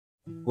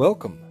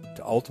Welcome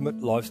to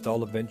Ultimate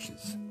Lifestyle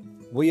Adventures.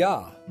 We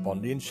are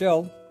Bondi and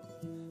Shell.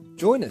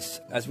 Join us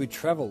as we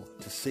travel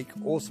to seek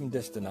awesome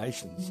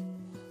destinations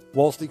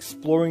whilst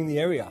exploring the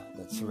area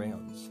that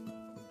surrounds.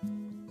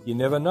 You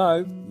never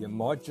know, you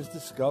might just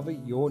discover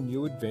your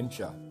new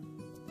adventure.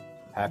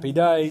 Happy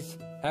days,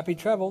 happy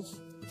travels,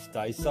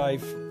 stay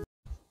safe.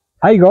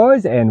 Hey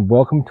guys, and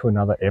welcome to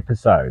another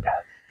episode.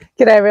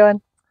 G'day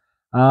everyone.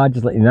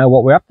 Just let you know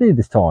what we're up to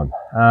this time.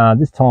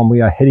 This time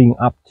we are heading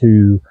up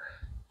to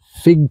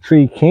Fig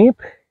Tree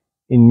Camp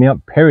in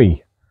Mount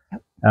Perry,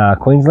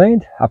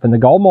 Queensland, up in the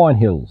Gold Mine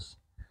Hills.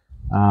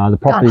 The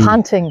property. Gone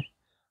hunting.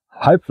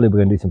 Hopefully we're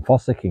going to do some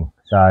fossicking.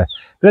 So,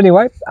 but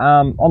anyway,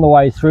 on the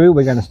way through,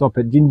 we're going to stop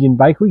at Gin Gin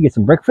Bakery, get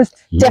some breakfast.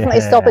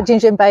 Definitely stop at Gin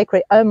Gin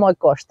Bakery. Oh my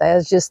gosh, they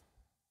are just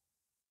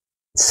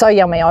so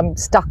yummy. I'm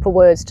stuck for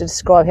words to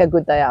describe how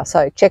good they are.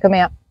 So check them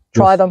out.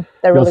 Try them.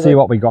 They're really good. You'll see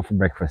what we got for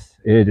breakfast.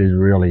 It is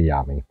really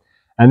yummy.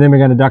 And then we're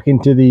going to duck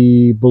into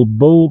the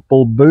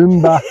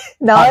Bulboomba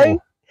No,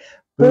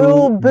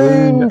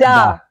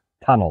 Bulboomba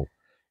tunnel.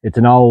 It's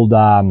an old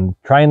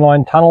train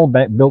line tunnel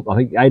built, I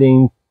think,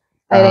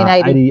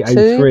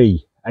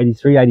 1883,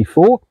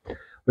 84.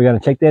 We're going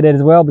to check that out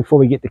as well before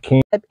we get to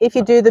camp. If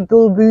you do the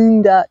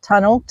Bulboomba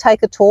tunnel,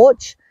 take a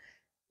torch.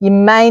 You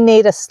may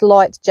need a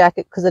slight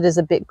jacket because it is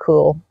a bit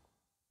cool.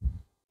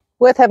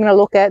 Worth having a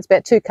look at. It's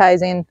about 2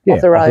 k's in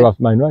off the road. Off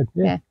the main road,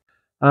 yeah.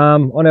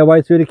 On our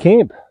way through to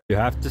camp. You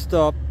have to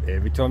stop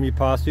every time you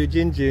pass through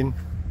Gin Gin.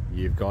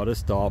 You've got to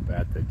stop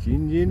at the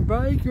Gin Gin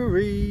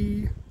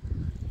Bakery.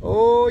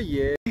 Oh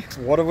yeah.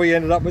 What have we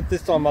ended up with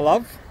this time, my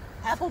love?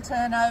 Apple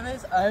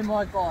turnovers. Oh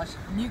my gosh.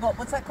 And you got,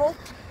 what's that called?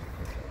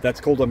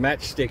 That's called a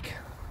matchstick.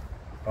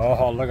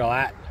 Oh, look at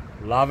that.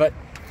 Love it.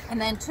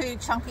 And then 2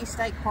 chunky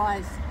steak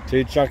pies.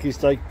 2 chunky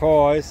steak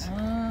pies.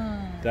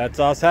 That's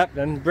us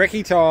happening.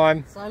 Brekkie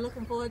time. So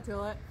looking forward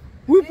to it.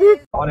 Whoop,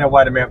 whoop. On our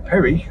way to Mount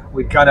Perry,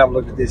 we're going to have a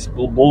look at this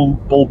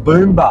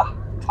Bulboomba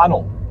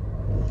tunnel.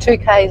 2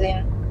 k's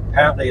in.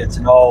 Apparently it's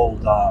an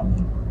old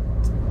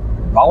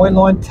railway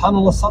line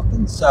tunnel or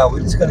something, so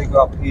we're just going to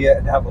go up here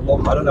and have a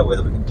look. I don't know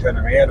whether we can turn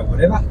around or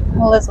whatever.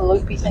 Well, there's a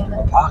loopy thing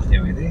there. Park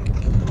area there.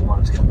 I might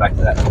just come back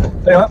to that.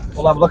 Anyway,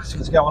 we'll have a look and see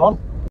what's going on.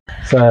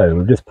 So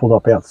we've just pulled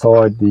up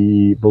outside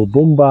the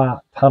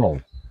Bulboomba tunnel.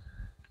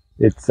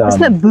 It's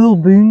isn't it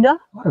Bulboomba?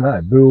 I don't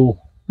know,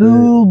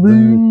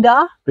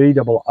 Bulboomba.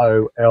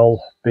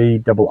 Bulboonda.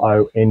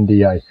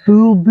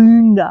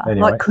 Bulboomba.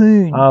 Anyway, like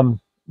coon.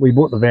 We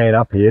brought the van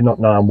up here, not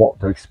knowing what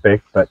to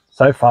expect, but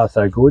so far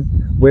so good.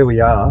 Where we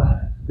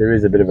are, there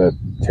is a bit of a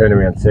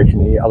turnaround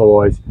section here.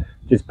 Otherwise,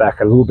 just back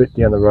a little bit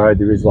down the road,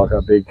 there is like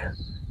a big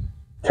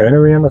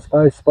turnaround, I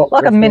suppose, spot.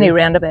 Like a mini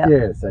roundabout.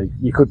 Yeah, so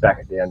you could back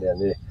it down there.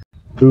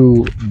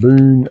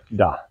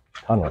 Bulboomba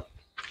tunnel.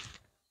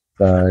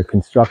 So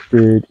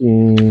constructed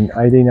in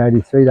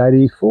 1883 to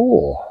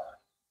 84.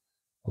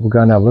 We'll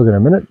go and have a look in a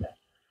minute.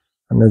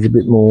 And there's a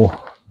bit more.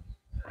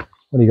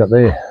 What do you got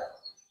there?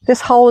 This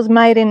hole was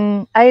made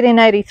in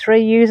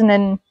 1883 using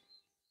an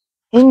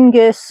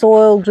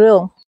Ingersoll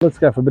drill. Let's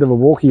go for a bit of a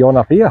walkie on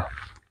up here.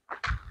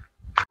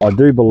 I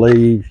do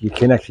believe you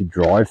can actually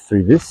drive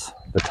through this,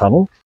 the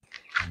tunnel.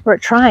 Or a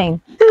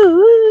train.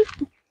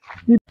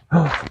 Oh,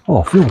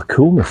 I feel the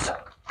coolness.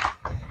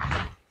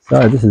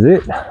 So this is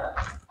it.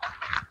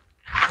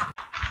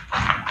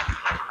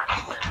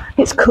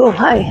 It's cool,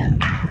 hey?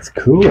 It's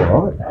cool,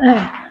 right?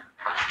 Yeah.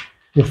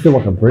 You feel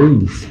like a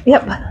breeze.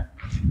 Yep.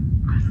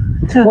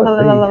 It's quite big.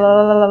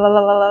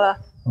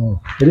 Oh,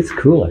 it is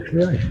cool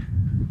actually, eh?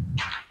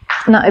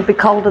 No, it'd be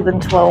colder than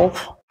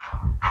 12.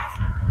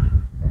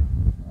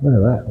 Look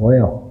at that,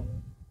 wow.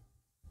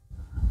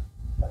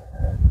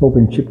 All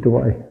been chipped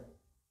away.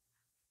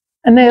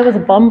 And there was a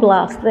bomb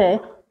blast there.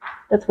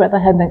 That's where they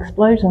had an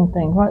explosion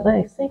thing, right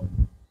there, see?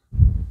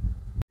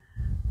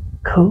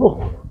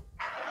 Cool.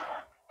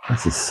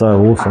 This is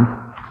so awesome.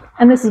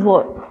 And this is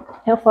what?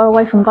 How far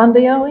away from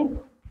Bundy are we?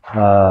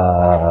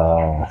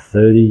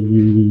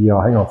 30,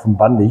 hang on, from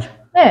Bundy.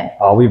 Yeah.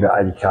 Oh, we're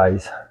about 80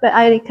 k's.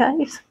 About 80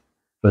 k's.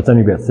 But it's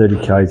only about 30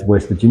 k's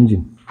west of Gin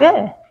Gin.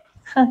 Yeah.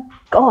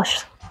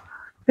 Gosh.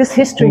 This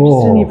history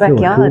just in your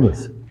backyard.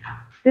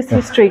 This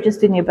history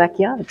just in your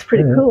backyard. It's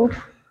pretty cool.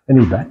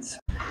 Any bats?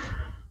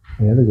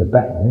 Yeah, there's a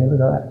bat in there,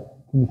 look at that.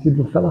 Can you see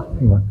the fella?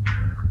 Hang on.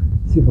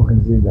 See if I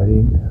can zoom that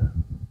in.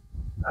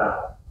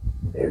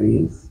 There he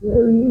is,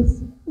 there he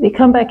is. If you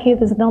come back here,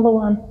 there's another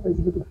one. There's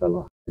a little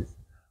fella.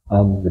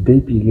 The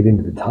deeper you get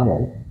into the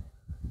tunnel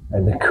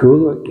and the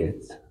cooler it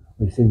gets,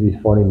 we seem to be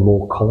finding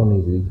more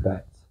colonies of these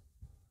bats.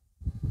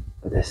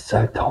 But they're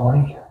so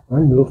tiny,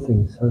 only little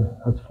things, so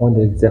hard to find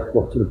out exactly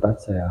what sort of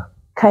bats they are.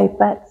 Cave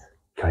bats.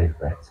 Cave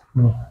bats.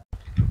 Oh.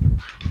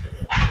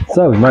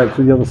 So we made it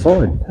to the other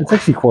side. It's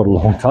actually quite a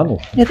long tunnel.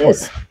 It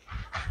is.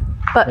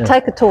 But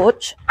take a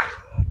torch.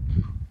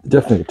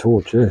 Definitely a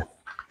torch, yeah.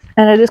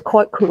 And it is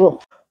quite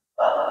cool.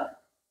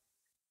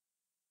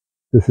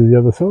 This is the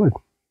other side.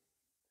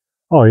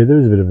 Oh yeah, there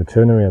is a bit of a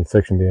turnaround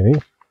section down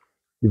here.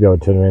 You'll be able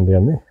to turn around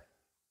down there.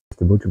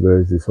 The butcher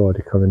birds decide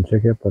to come and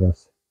check out on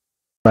us.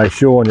 Make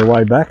sure on your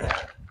way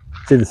back,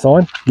 see the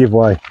sign, give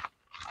way.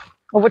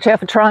 Or watch out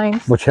for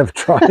trains. Watch out for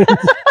trains.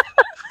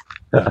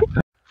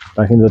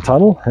 Back into the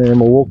tunnel, and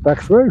we'll walk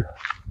back through.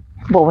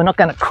 Well, we're not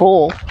going to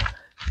crawl.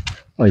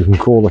 Oh, you can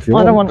crawl if you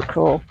want. I don't want to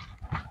crawl.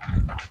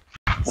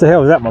 So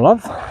how was that, my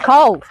love?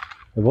 Cold.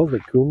 It was a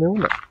bit cool,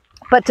 wasn't it?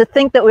 But to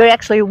think that we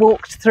actually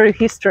walked through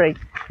history.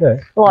 Yeah.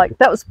 Like,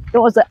 that was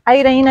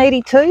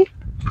 1882?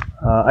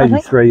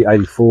 83,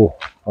 84,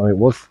 I think it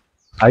was.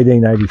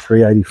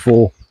 1883,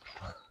 84.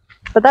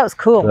 But that was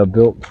cool. They're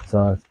built,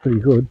 so it's pretty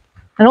good.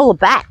 And all the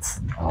bats.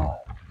 Oh,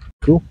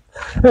 cool.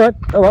 All right,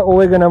 well,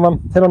 we're going to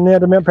head on now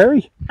to Mount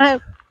Perry. Oh.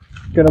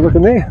 Going to look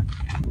in there.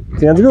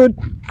 Sounds good.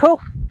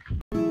 Cool.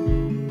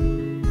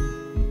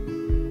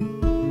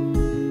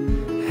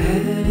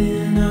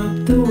 Heading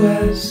up the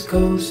west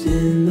coast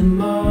in the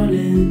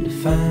morning to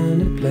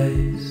find a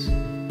place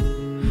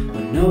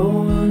where no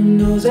one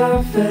knows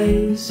our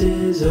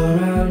faces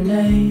or our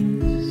names.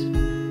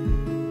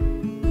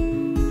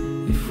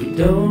 If we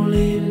don't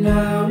leave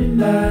now, we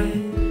might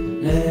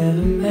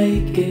never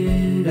make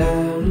it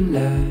out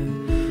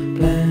alive.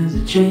 Plans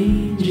are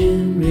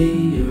changing,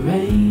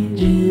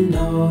 rearranging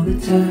all the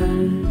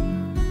time.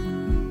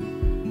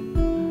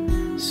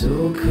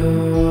 So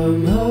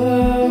come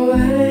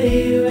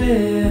away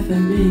with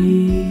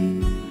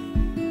me,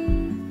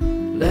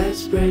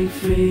 let's break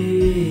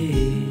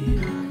free.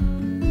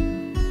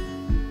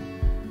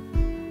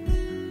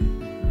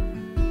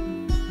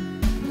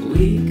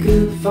 We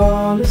could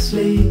fall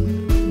asleep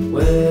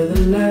where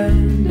the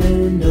land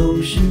and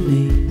ocean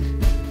meet.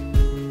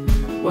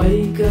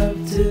 Wake up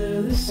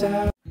to the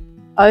south.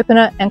 Open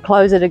it and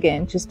close it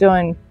again. Just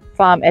doing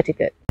farm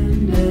etiquette.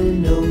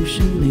 And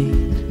ocean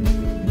meet.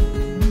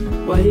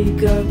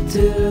 Wake up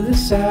to the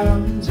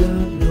sounds of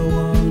no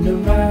one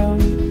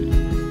around.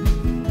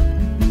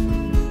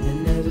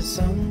 And as the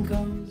sun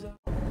comes up.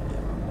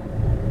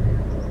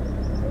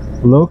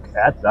 Look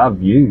at the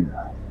view.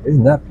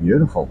 Isn't that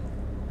beautiful?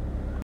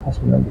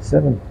 Hospital number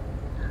 7.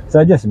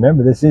 So just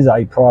remember, this is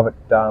a private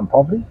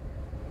property.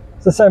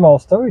 It's the same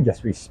old story,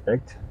 just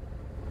respect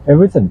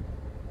everything.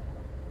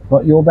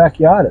 Not your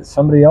backyard, it's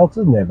somebody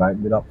else's, and they've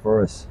opened it up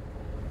for us,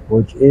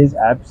 which is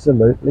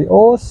absolutely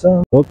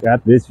awesome. Look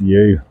at this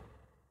view.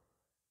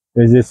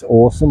 Is this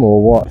awesome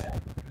or what?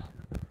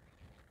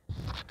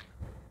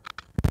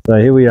 So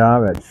here we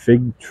are at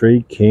Fig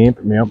Tree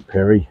Camp, Mount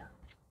Perry.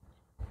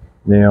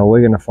 Now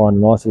we're going to find a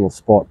nice little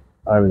spot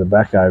over the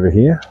back over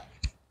here,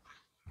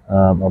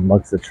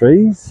 amongst the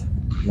trees.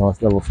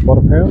 Nice little spot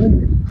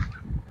apparently.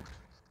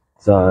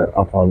 So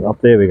up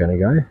there we're going to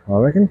go, I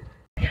reckon.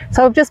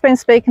 So I've just been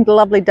speaking to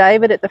lovely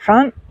David at the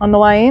front on the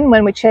way in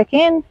when we check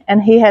in,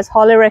 and he has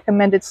highly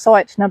recommended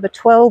site number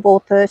 12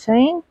 or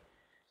 13.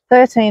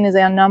 13 is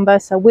our number,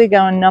 so we're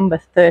going number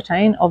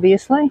 13,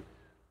 obviously.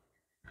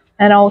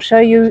 And I'll show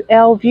you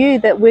our view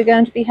that we're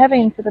going to be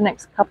having for the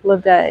next couple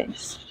of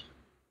days.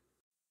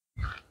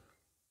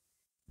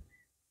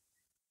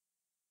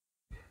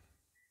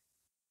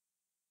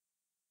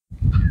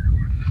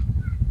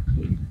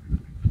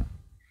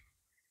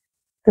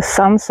 The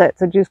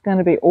sunsets are just going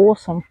to be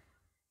awesome.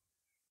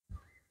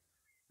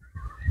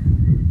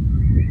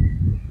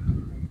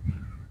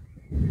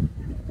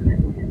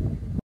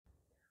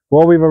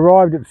 Well, we've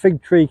arrived at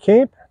Fig Tree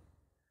Camp,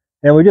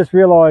 and we just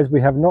realised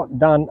we have not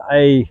done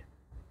a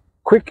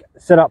quick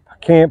setup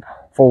camp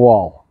for a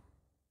while.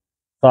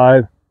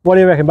 So, what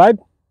do you reckon, babe?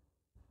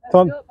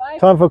 Time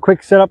for a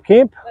quick setup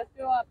camp? Let's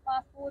do a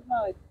fast forward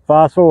mode.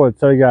 Fast forward,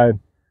 so we go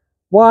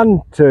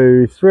 1,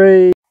 2,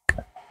 3,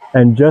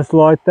 and just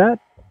like that,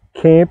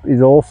 camp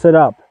is all set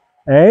up.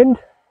 And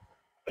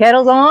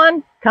Kettle's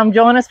on, come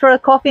join us for a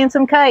coffee and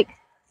some cake.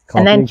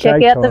 And then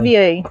check out the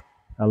view.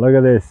 And look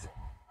at this.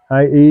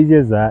 How easy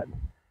is that?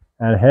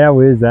 And how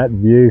is that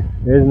view?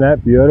 Isn't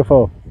that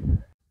beautiful?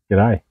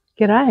 G'day.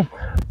 G'day.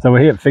 So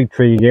we're here at Fig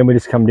Tree again. We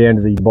just come down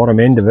to the bottom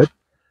end of it.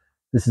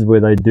 This is where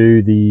they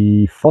do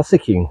the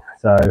fossicking.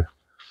 So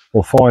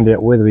we'll find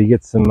out whether we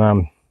get some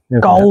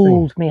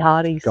gold, me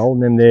hearties. Gold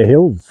in them there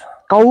hills.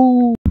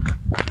 Gold.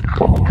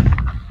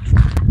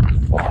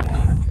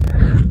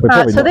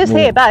 So this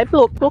here, babe,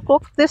 look.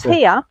 This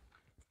here,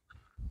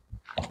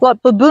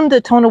 like Babunda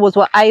Tunnel was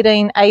what,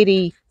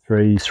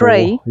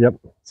 1883? Yep.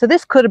 So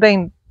this could have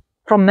been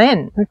from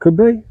then. It could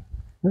be.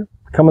 Yep.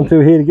 Coming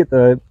through here to get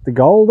the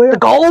gold there. The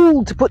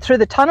gold to put through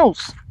the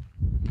tunnels.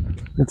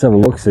 Let's have a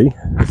look, see.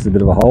 This is a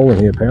bit of a hole in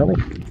here apparently.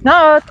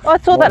 No, I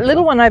saw that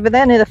little one over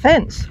there near the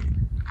fence.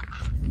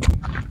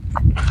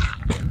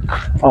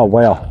 Oh,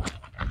 wow.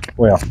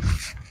 Wow.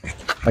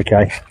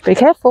 Okay. Be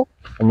careful.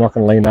 I'm not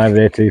going to lean over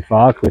there too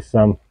far because,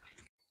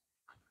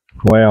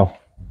 wow.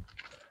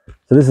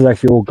 So this is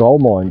actually all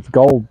gold mines,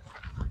 gold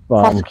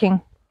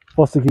Fossicking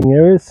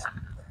areas.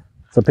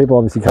 So people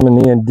obviously coming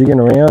there and digging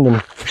around,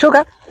 and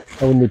sugar.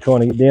 I wouldn't be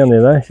trying to get down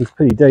there though. She's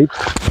pretty deep.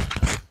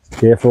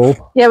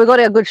 Careful. Yeah, we got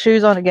our good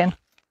shoes on again.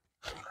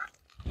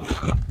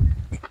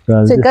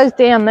 So it goes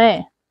down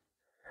there.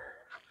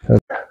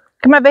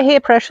 Come over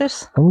here,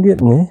 precious. I'm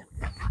getting there.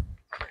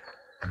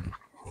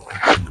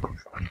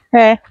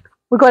 Yeah,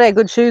 we got our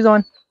good shoes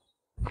on.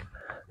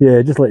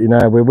 Yeah, just let you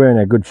know we're wearing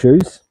our good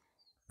shoes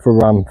for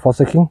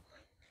fossicking.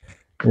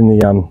 in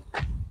the Out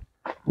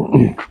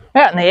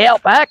in the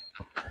outback.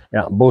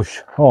 out in the bush.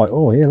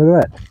 Oh yeah,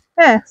 look at that.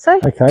 Yeah, see?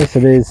 Okay, so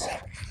there's,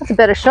 That's a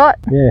better shot.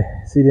 yeah,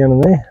 see down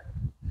in there.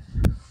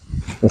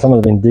 So someone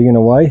has been digging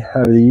away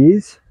over the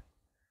years.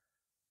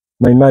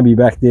 I mean, maybe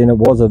back then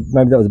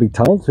maybe that was a big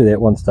tunnel through there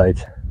at one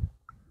stage.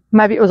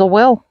 Maybe it was a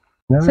well.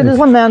 No, See, there's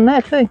one down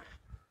there too.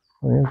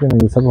 oh, yeah, going to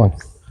this other one.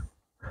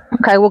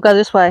 Okay, we'll go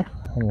this way.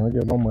 Hang on, I'll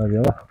go one way or the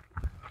other.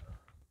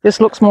 This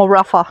looks more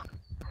rougher.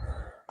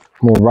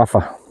 More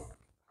rougher.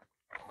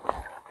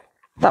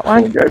 That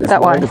way? Go this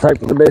That way. Let's hope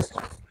for the best.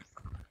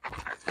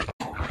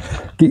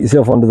 Get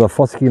yourself onto the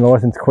fossicking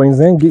licence,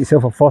 Queensland. Get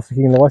yourself a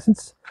fossicking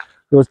licence.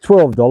 It was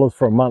 $12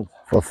 for a month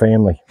for a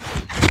family.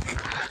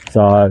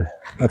 So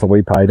that's what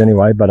we paid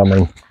anyway. But I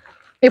mean,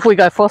 If we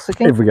go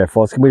fossicking. if we go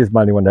fossicking, we just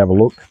mainly want to have a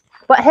look.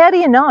 But how do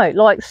you know?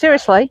 Like,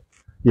 seriously,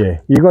 Yeah,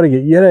 you got to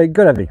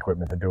have the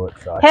equipment to do it.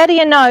 So how do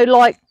you know,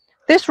 like,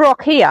 this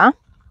rock here,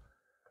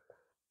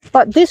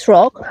 but this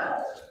rock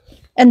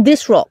and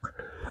this rock,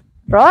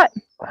 right?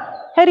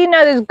 How do you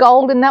know there's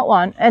gold in that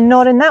one and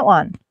not in that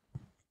one?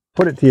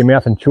 put it to your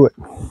mouth and chew it.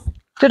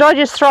 Did I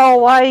just throw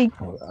away?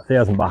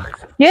 $1,000.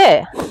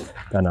 Yeah,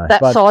 Don't know.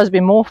 that But size be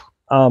more.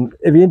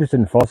 if you're interested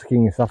in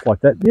fossicking and stuff like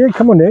that, yeah,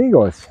 come on down, you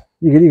guys.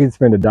 You can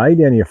spend a day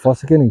down here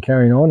fossicking and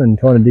carrying on and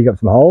trying to dig up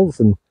some holes.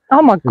 And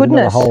Oh my there's another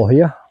goodness. hole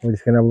here. We're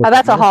just going to have a look. Oh,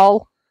 that's at a that.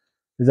 hole.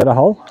 Is that a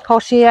hole?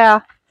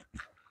 Hoshia,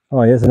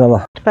 Oh, yes,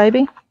 another.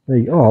 baby. There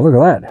you go. Oh, look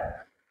at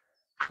that.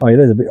 Oh, yeah,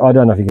 there's a bit. I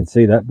don't know if you can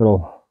see that, but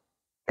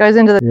Goes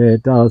into the... yeah,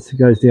 it does. It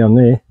goes down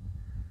there.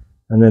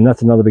 And then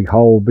that's another big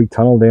hole, big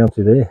tunnel down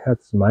through there.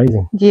 That's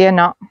amazing. Yeah,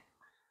 no.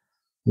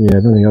 Yeah, I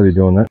don't think I'll be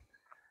doing that.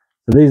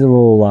 So these are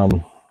all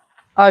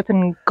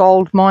Open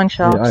gold mine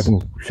shafts. yeah,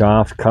 open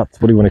shafts, cuts,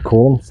 what do you want to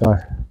call them? So,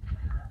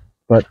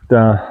 but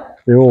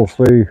they're all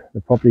through the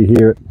property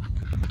here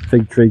at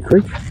Fig Tree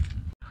Creek.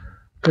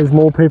 There's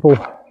more people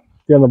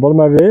down the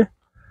bottom over there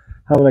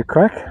having a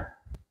crack.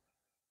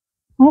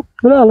 Oh,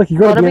 But no, look, you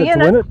got to gotta be in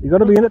be it to win it. You got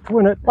to be in it to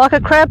win it. Like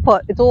a crab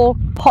pot. It's all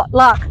pot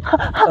luck.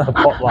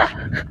 Potluck.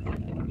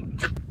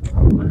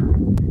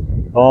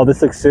 Oh,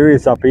 this looks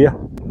serious up here.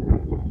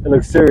 It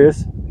looks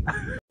serious.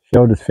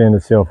 Shell just found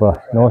herself a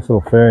nice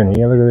little fern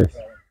here. Look at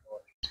this.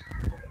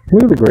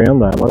 Look at the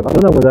ground though. Like, I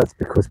don't know whether that's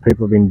because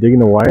people have been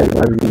digging away at it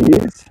over the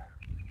years,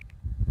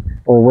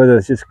 or whether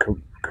it's just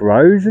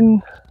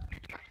corrosion.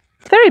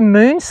 Very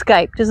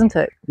moonscaped, isn't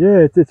it?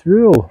 Yeah, it's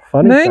real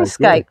funny.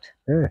 Moonscaped.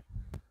 Yeah.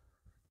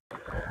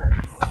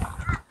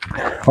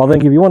 I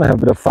think if you want to have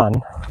a bit of fun,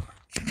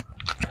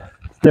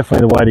 it's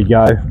definitely the way to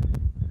go.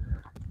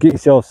 Get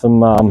yourself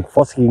some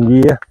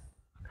fossicking gear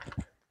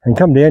and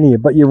come down here.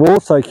 But you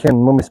also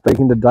can, when we're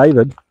speaking to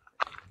David,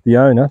 the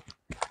owner,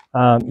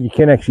 you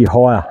can actually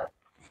hire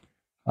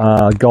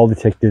gold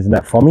detectors and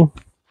that from him.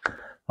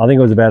 I think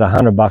it was about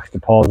 $100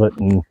 deposit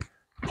and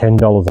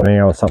 $10 an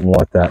hour or something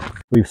like that.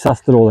 We've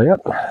sussed it all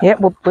out. Yeah,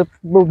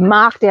 we've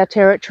marked our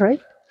territory.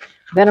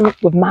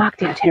 We've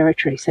marked our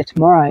territory. So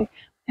tomorrow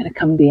we're going to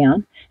come down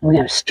and we're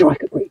going to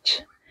strike it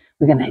rich.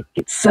 We're going to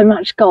get so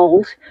much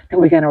gold that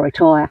we're going to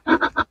retire.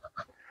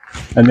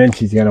 And then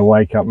she's going to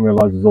wake up and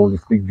realise it's all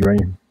this big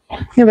dream.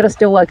 Yeah, but I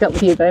still woke up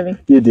with you, baby.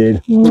 You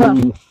did.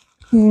 Mwah.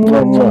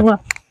 Mwah.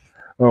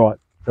 All right,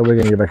 so we're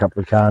going to get back up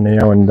to the car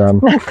now and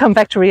Come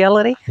back to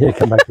reality. yeah,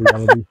 come back to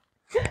reality.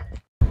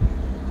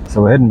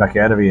 So we're heading back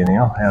out of here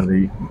now, out of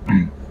the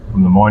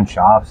from the mine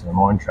shafts and the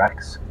mine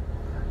tracks,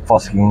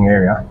 fossicking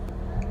area,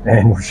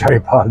 and we'll show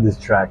you part of this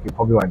track. It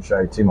probably won't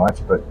show you too much,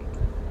 but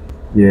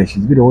yeah,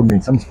 she's a bit ordinary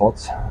in some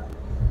spots.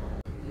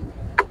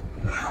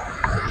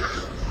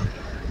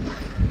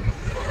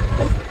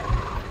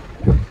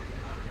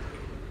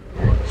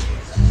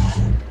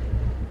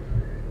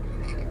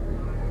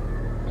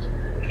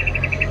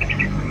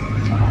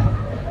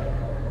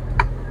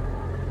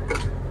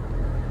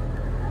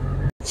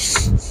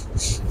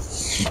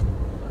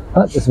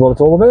 But this is what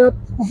it's all about.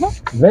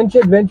 Adventure,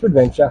 adventure,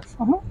 adventure.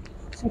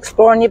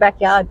 Exploring your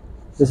backyard.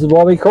 This is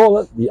why we call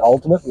it the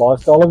ultimate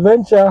lifestyle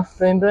adventure.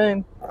 Boom,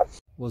 boom.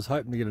 Was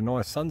hoping to get a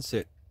nice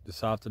sunset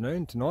this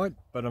afternoon, tonight,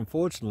 but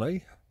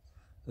unfortunately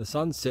the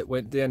sunset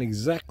went down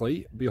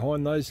exactly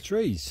behind those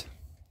trees.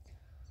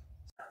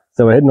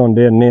 So we're heading on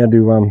down now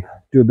to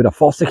do a bit of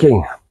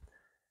fossicking.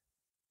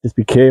 Just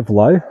be careful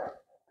though,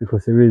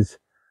 because there is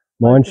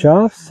mine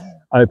shafts,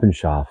 open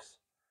shafts.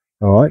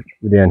 All right,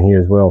 we're down here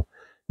as well.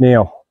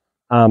 Now,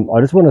 I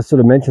just want to sort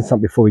of mention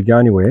something before we go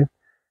anywhere.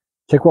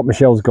 Check what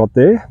Michelle's got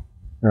there.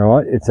 All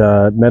right, it's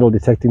a metal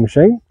detecting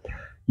machine.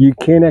 You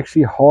can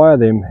actually hire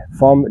them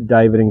from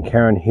David and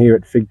Karen here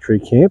at Fig Tree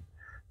Camp.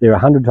 They're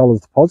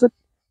 $100 deposit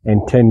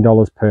and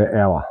 $10 per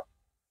hour.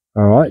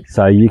 All right,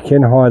 so you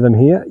can hire them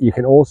here. You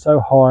can also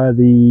hire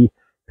the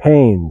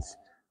pans.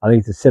 I think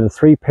it's a set of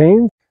 3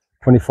 pans,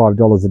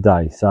 $25 a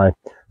day. So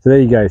there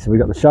you go. So we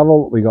got the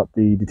shovel, we got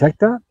the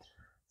detector.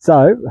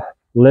 So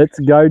let's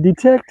go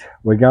detect.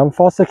 We're going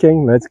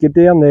fossicking. Let's get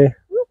down there.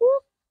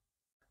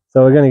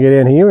 So we're going to get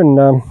down here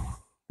and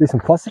do some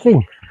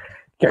fossicking.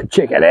 Go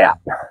check it out.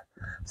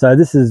 So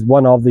this is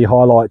one of the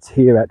highlights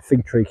here at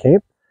Fig Tree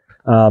Camp.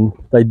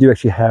 They do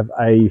actually have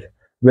a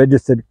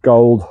registered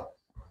gold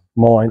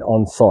mine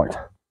on site.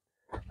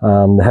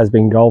 There has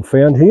been gold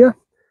found here,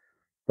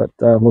 but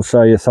we'll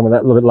show you some of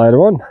that a little bit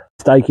later on.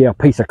 Stake our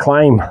piece of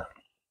claim.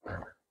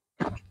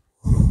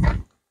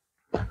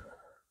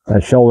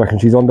 Shell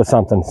reckons she's onto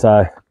something.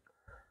 So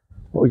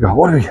what we got?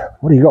 What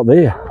do you got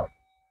there?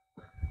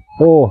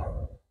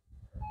 Oh,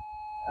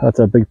 that's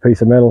a big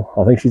piece of metal.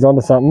 I think she's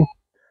onto something.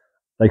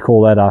 They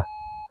call that a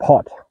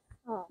pot.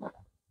 Oh,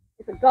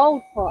 it's a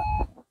gold pot.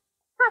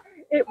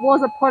 It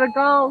was a pot of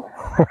gold.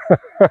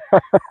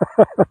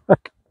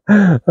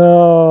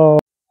 Oh.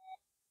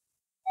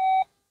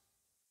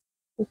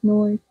 This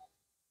noise.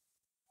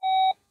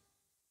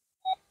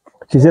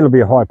 She said it'll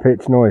be a high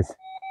pitched noise.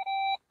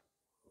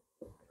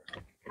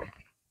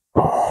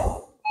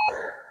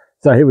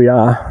 So here we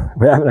are.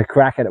 We're having a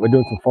crack at it. We're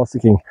doing some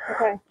fossicking.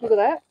 Okay, look at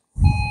that.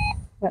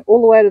 Went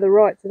all the way to the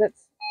right, so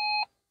that's.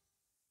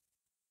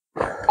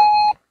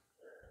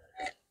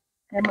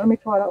 And let me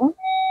try that one.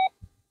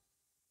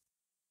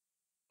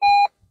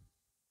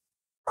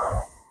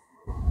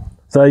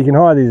 So you can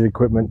hire these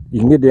equipment.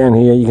 You can get down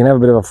here. You can have a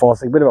bit of a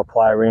fossick, a bit of a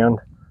play around.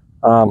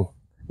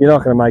 You're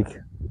not going to make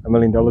 $1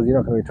 million. You're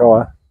not going to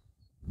retire.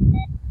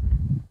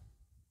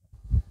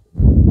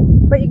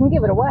 But you can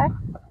give it a whack.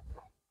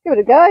 Give it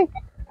a go.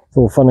 It's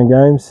all fun and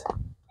games.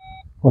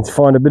 Once you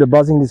find a bit of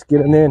buzzing, just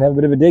get in there and have a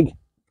bit of a dig.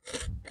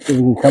 See if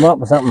you can come up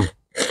with something.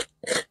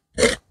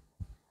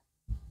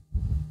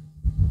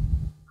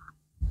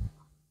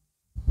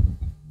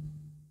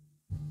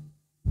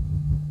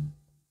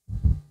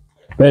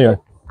 But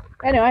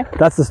anyway,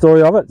 that's the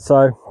story of it.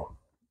 So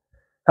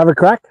have a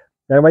crack.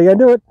 Now where you going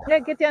to do it? Yeah,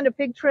 get down to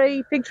Fig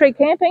Tree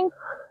Camping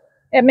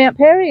at Mount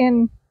Perry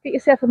and get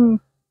yourself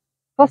some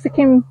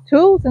fossicking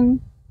tools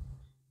and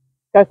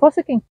go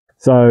fossicking.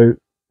 So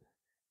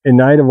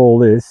innate of all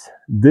this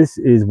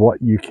is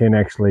what you can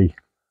actually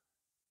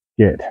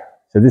get.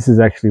 So this is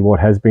actually what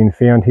has been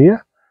found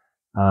here.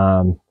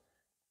 Karen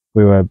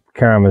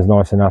was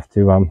nice enough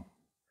to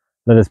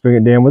let us bring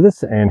it down with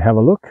us and have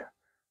a look.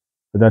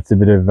 But that's a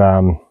bit of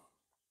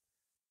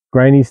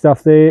grainy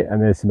stuff there,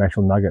 and there's some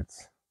actual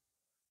nuggets.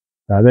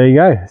 So there you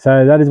go.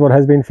 So that is what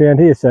has been found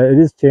here. So it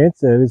is chance,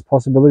 there is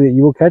possibility that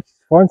you will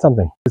find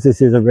something. Because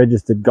this is a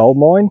registered gold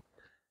mine,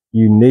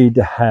 you need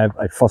to have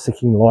a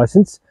fossicking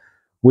license,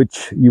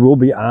 which you will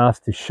be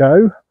asked to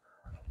show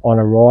on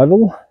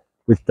arrival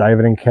with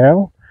David and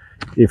Carol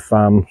if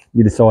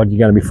you decide you're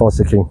going to be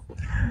fossicking.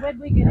 Where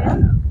do we get out?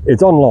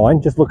 It's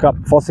online. Just look up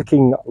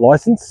fossicking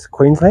license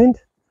Queensland,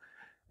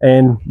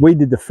 and we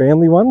did the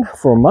family one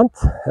for a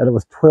month and it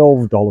was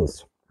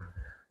 $12.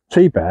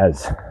 Cheap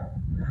as.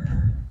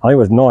 I think it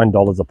was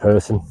 $9 a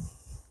person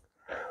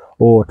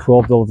or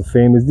 $12 a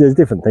family. There's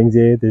different things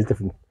here. There's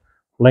different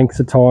lengths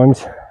of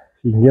times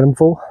you can get them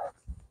for.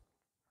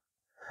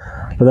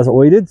 But that's what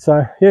we did.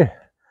 So yeah,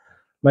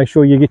 make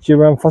sure you get your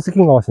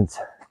fossicking license.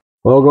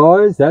 Well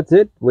guys, that's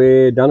it.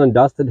 We're done and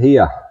dusted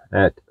here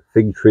at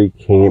Fig Tree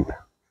Camp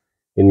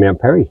in Mount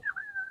Perry.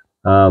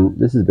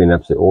 This has been an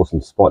absolutely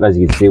awesome spot. As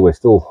you can see, we're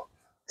still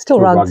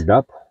rugged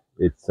up.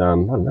 It's I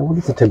don't know, what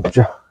is the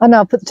temperature? Oh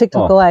no, I put the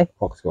TikTok away.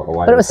 Clock's got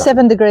away. But it was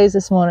 7 degrees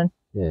this morning.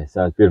 Yeah,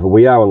 so it's beautiful.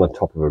 We are on the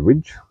top of a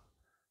ridge,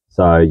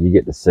 so you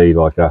get to see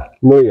like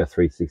nearly a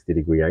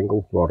 360-degree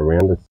angle right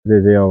around us.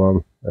 There's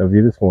our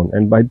view this morning.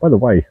 And by the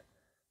way,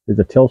 there's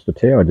a Telstra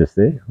tower just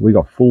there. We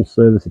got full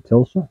service at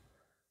Telstra.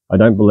 I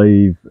don't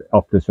believe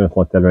Optus or anything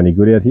like that are any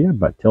good out here,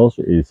 but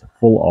Telstra is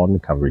full on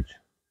coverage.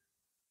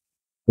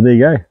 So there you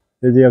go.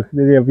 There's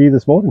our view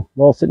this morning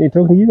while sitting here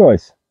talking to you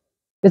guys.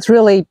 It's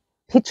really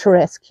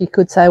picturesque, you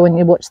could say, when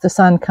you watch the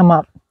sun come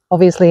up,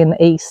 obviously in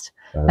the east,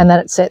 and then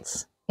it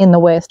sets in the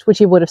west,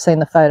 which you would have seen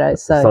the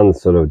photos. So the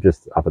sun's sort of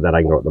just up at that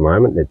angle at the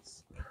moment.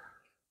 It's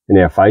in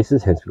our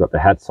faces, hence we've got the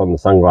hats on, the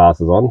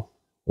sunglasses on.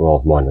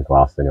 Well, mine are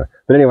glass anyway.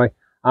 But anyway,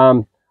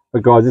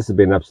 but guys, this has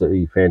been an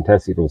absolutely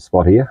fantastic little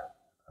spot here.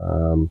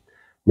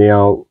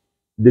 Now,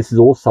 this is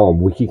also on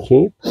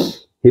WikiCamp,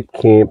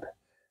 HipCamp,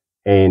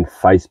 and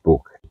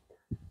Facebook.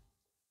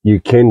 You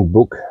can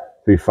book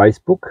through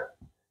Facebook.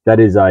 That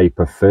is a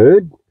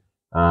preferred.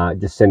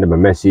 Just send them a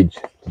message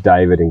to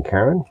David and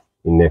Karen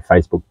in their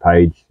Facebook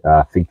page,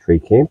 Fig Tree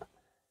Camp,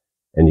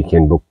 and you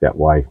can book that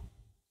way.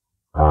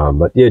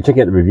 But yeah, check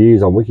out the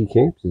reviews on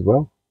WikiCamps as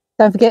well.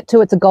 Don't forget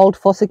too, it's a gold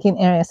fossicking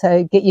area,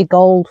 so get your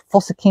gold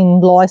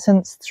fossicking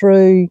license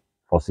through.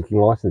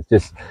 Fossicking license.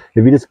 Just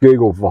if you just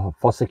Google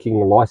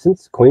fossicking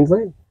license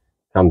Queensland,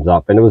 comes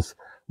up, and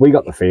we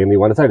got the family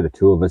one. It's only the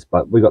two of us,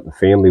 but we got the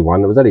family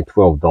one. It was only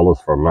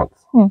 $12 for a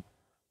month.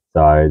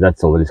 So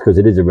that's all it is, because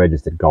it is a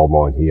registered gold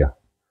mine here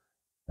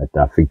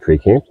at Fig Tree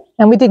Camp.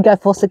 And we did go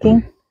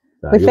fossicking.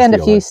 So we found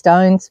a few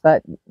stones,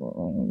 but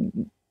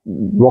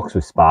rocks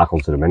with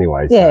sparkles to them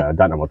anyway. So I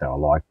don't know what they were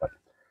like, but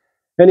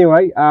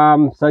anyway,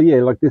 so yeah,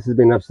 like this has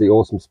been an absolutely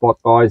awesome spot,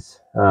 guys.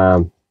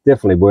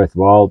 Definitely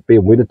worthwhile.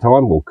 Being winter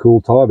time or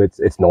cool time,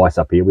 it's nice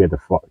up here. We had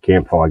the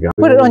campfire going.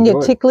 Put it on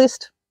your tick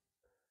list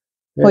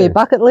or your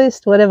bucket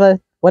list, whatever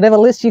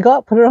list you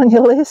got. Put it on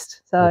your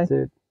list. So that's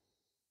it.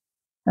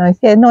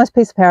 yeah, nice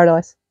piece of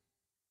paradise.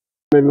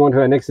 Moving on to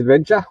our next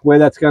adventure, where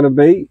that's going to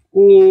be,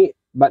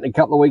 but in a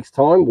couple of weeks'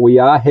 time, we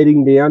are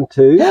heading down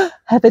to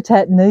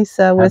Habitat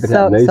Noosa. We're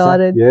so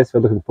excited. Yes, we're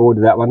looking forward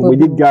to that one. We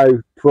did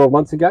go 12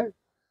 months ago.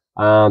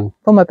 For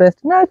my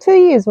birthday. No, 2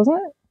 years,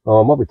 wasn't it?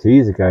 Oh, it might be 2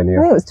 years ago now.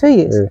 I think it was 2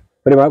 years. Yeah.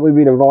 But anyway, we've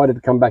been invited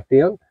to come back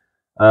down.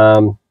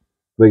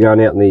 We're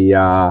going out in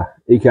the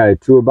eco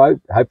tour boat,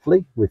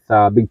 hopefully, with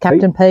Big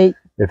Captain Pete.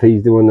 if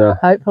he's doing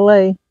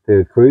Hopefully.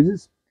 the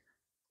cruises.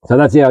 So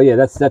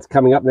that's that's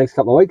coming up next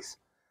couple of weeks.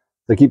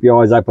 So keep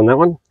your eyes open on that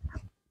one.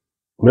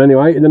 But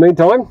anyway, in the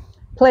meantime,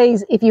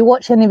 please, if you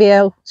watch any of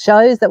our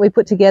shows that we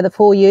put together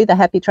for you, the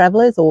happy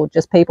travellers, or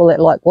just people that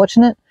like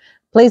watching it,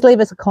 please leave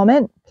us a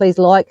comment. Please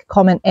like,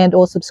 comment, and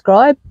or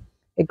subscribe.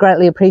 It's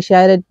greatly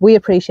appreciated. We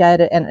appreciate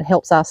it, and it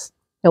helps us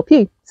help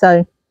you.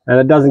 So, and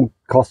it doesn't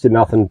cost you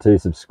nothing to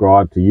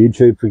subscribe to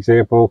YouTube, for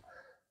example.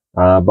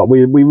 But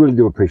we really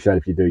do appreciate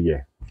if you do,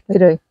 yeah. We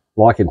do.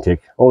 Like and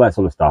tick, all that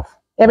sort of stuff.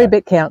 Every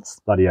bit counts.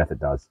 Bloody oath it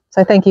does.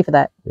 So thank you for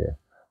that. Yeah.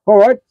 All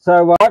right.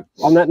 So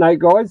on that note,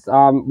 guys,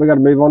 we're going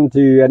to move on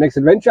to our next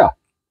adventure.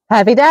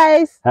 Happy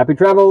days. Happy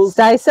travels.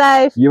 Stay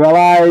safe.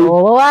 ULA.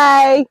 All the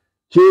way.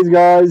 Cheers,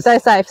 guys. Stay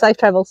safe. Safe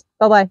travels.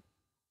 Bye-bye.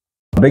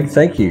 A big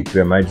thank you to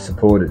our major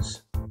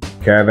supporters.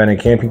 Caravan and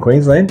Camping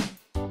Queensland.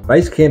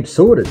 Base Camp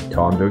sorted.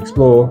 Time to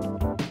explore.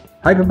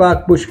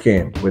 Paperbark Bush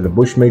Camp, where the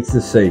bush meets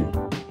the sea.